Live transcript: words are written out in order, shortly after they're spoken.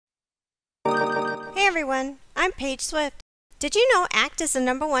Hey everyone, I'm Paige Swift. Did you know ACT is the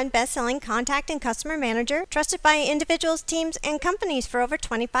 #1 best-selling contact and customer manager trusted by individuals, teams, and companies for over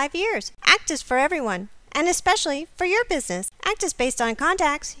 25 years? ACT is for everyone, and especially for your business. ACT is based on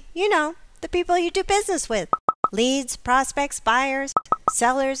contacts, the people you do business with. Leads, prospects, buyers,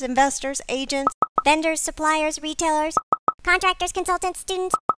 sellers, investors, agents, vendors, suppliers, retailers, contractors, consultants,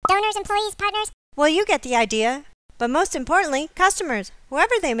 students, donors, employees, partners. Well, you get the idea. But most importantly, customers,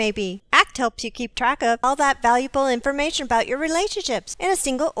 whoever they may be. ACT helps you keep track of all that valuable information about your relationships in a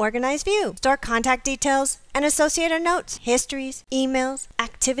single organized view. Store contact details and associated notes, histories, emails,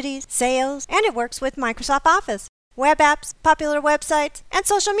 activities, sales, and it works with Microsoft Office, web apps, popular websites, and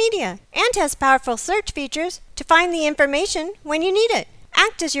social media, and has powerful search features to find the information when you need it.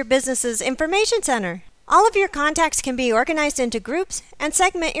 ACT is your business's information center. All of your contacts can be organized into groups and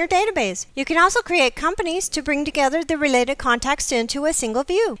segment your database. You can also create companies to bring together the related contacts into a single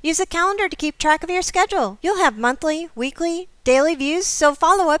view. Use a calendar to keep track of your schedule. You'll have monthly, weekly, daily views, so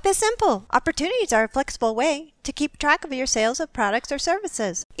follow-up is simple. Opportunities are a flexible way to keep track of your sales of products or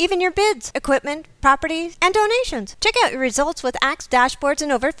services. Even your bids, equipment, properties, and donations. Check out your results with ACT's dashboards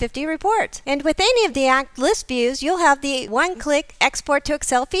and over 50 reports. And with any of the ACT list views, you'll have the one-click export to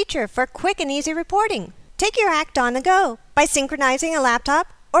Excel feature for quick and easy reporting. Take your ACT on the go by synchronizing a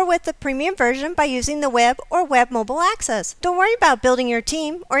laptop or with the premium version by using the web or web mobile access. Don't worry about building your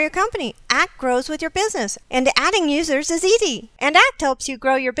team or your company. ACT grows with your business, and adding users is easy. And ACT helps you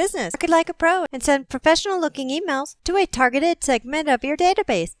grow your business. Market like a pro and send professional-looking emails to a targeted segment of your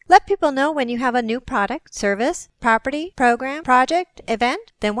database. Let people know when you have a new product, service, property, program, project,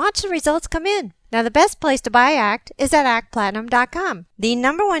 event. Then watch the results come in. Now, the best place to buy ACT is at actplatinum.com, the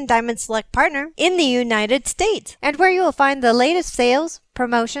 #1 Diamond Select partner in the United States, and where you will find the latest sales,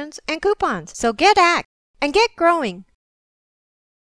 promotions, and coupons. So get ACT and get growing.